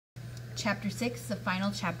Chapter 6, the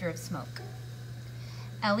final chapter of Smoke.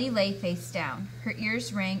 Ellie lay face down. Her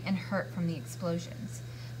ears rang and hurt from the explosions,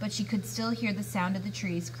 but she could still hear the sound of the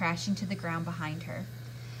trees crashing to the ground behind her.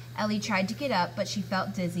 Ellie tried to get up, but she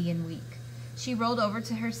felt dizzy and weak. She rolled over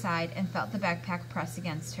to her side and felt the backpack press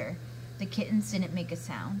against her. The kittens didn't make a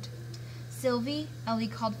sound. "Sylvie," Ellie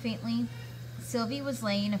called faintly. Sylvie was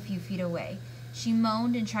laying a few feet away. She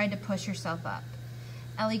moaned and tried to push herself up.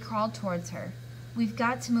 Ellie crawled towards her. "We've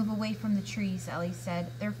got to move away from the trees," Ellie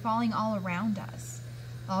said. "They're falling all around us."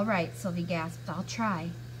 "All right," Sylvie gasped. "I'll try."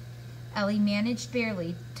 Ellie managed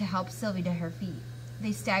barely to help Sylvie to her feet.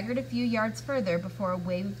 They staggered a few yards further before a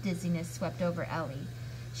wave of dizziness swept over Ellie.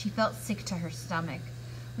 She felt sick to her stomach.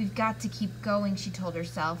 "We've got to keep going," she told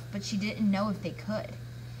herself, but she didn't know if they could.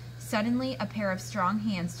 Suddenly, a pair of strong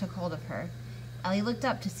hands took hold of her. Ellie looked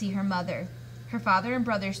up to see her mother. Her father and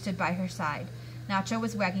brother stood by her side. Nacho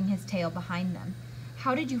was wagging his tail behind them.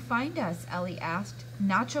 "How did you find us?" Ellie asked.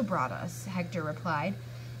 "Nacho brought us," Hector replied.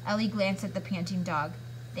 Ellie glanced at the panting dog.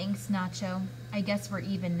 "Thanks, Nacho. I guess we're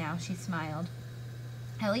even now," she smiled.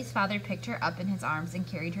 Ellie's father picked her up in his arms and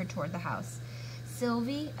carried her toward the house.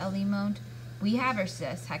 "Sylvie," Ellie moaned. "We have her,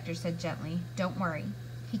 sis," Hector said gently. "Don't worry."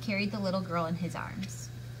 He carried the little girl in his arms.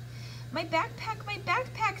 My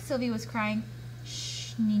backpack," Sylvie was crying.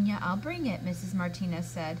 "Shh, Nina, I'll bring it," Mrs. Martinez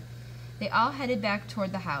said. They all headed back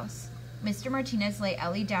toward the house. Mr. Martinez lay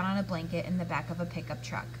Ellie down on a blanket in the back of a pickup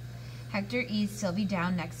truck. Hector eased Sylvie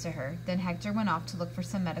down next to her. Then Hector went off to look for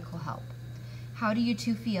some medical help. "How do you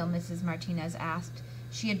two feel?" Mrs. Martinez asked.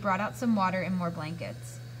 She had brought out some water and more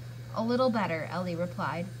blankets. "A little better," Ellie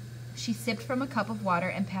replied. She sipped from a cup of water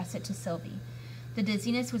and passed it to Sylvie. The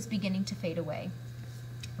dizziness was beginning to fade away.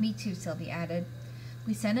 "Me too," Sylvie added.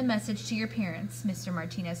 "We sent a message to your parents," Mr.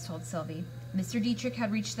 Martinez told Sylvie. "Mr. Dietrich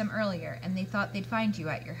had reached them earlier, and they thought they'd find you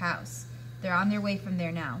at your house. They're on their way from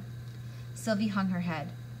there now." Sylvie hung her head.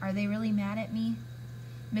 "Are they really mad at me?"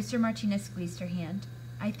 Mr. Martinez squeezed her hand.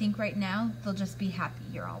 "I think right now they'll just be happy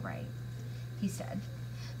you're all right," he said.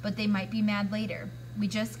 "But they might be mad later. We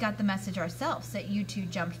just got the message ourselves that you two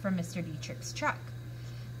jumped from Mr. Dietrich's truck.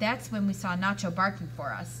 That's when we saw Nacho barking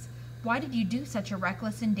for us. Why did you do such a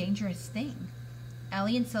reckless and dangerous thing?"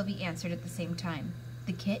 Ellie and Sylvie answered at the same time.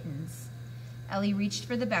 "The kittens." Ellie reached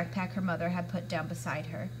for the backpack her mother had put down beside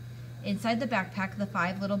her. Inside the backpack, the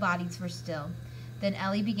 5 little bodies were still. Then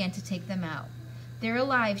Ellie began to take them out. "They're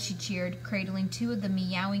alive," she cheered, cradling 2 of the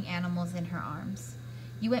meowing animals in her arms.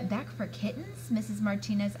 "You went back for kittens?" Mrs.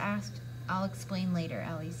 Martinez asked. "I'll explain later,"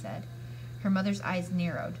 Ellie said. Her mother's eyes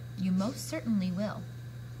narrowed. "You most certainly will."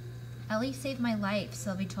 "Ellie saved my life,"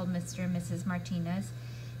 Sylvie told Mr. and Mrs. Martinez.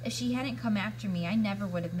 "If she hadn't come after me, I never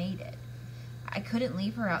would have made it." "I couldn't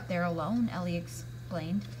leave her out there alone," Ellie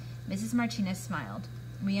explained. Mrs. Martinez smiled.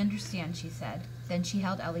 "We understand," she said. Then she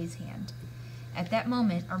held Ellie's hand. At that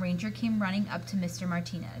moment, a ranger came running up to Mr.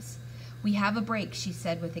 Martinez. "We have a break," she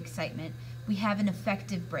said with excitement. "We have an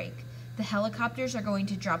effective break. The helicopters are going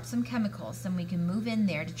to drop some chemicals, and we can move in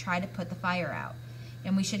there to try to put the fire out.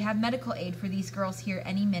 And we should have medical aid for these girls here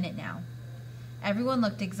any minute now." Everyone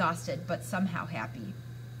looked exhausted, but somehow happy.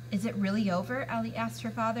 "Is it really over?" Ellie asked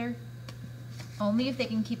her father. "Only if they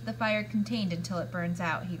can keep the fire contained until it burns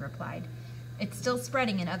out," he replied. "It's still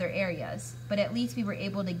spreading in other areas, but at least we were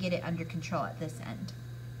able to get it under control at this end."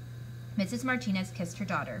 Mrs. Martinez kissed her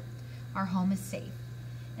daughter. "Our home is safe."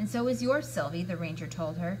 "And so is yours, Sylvie," the ranger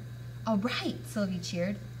told her. "All right," Sylvie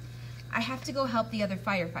cheered. "I have to go help the other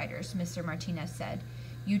firefighters," Mr. Martinez said.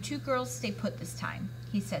 "You 2 girls stay put this time,"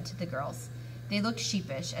 he said to the girls. They looked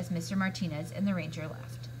sheepish as Mr. Martinez and the ranger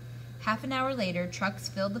left. Half an hour later, trucks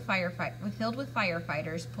filled with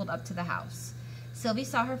firefighters pulled up to the house. Sylvie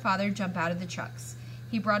saw her father jump out of the trucks.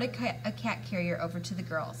 He brought a cat carrier over to the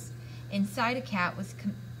girls. Inside, a cat was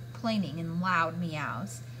complaining in loud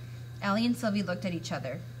meows. Ellie and Sylvie looked at each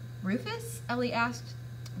other. "Rufus?" Ellie asked.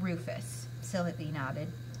 "Rufus," Sylvie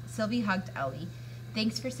nodded. Sylvie hugged Ellie.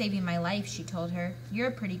 "Thanks for saving my life," she told her. "You're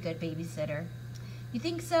a pretty good babysitter." "You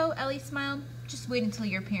think so?" Ellie smiled. "Just wait until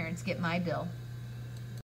your parents get my bill.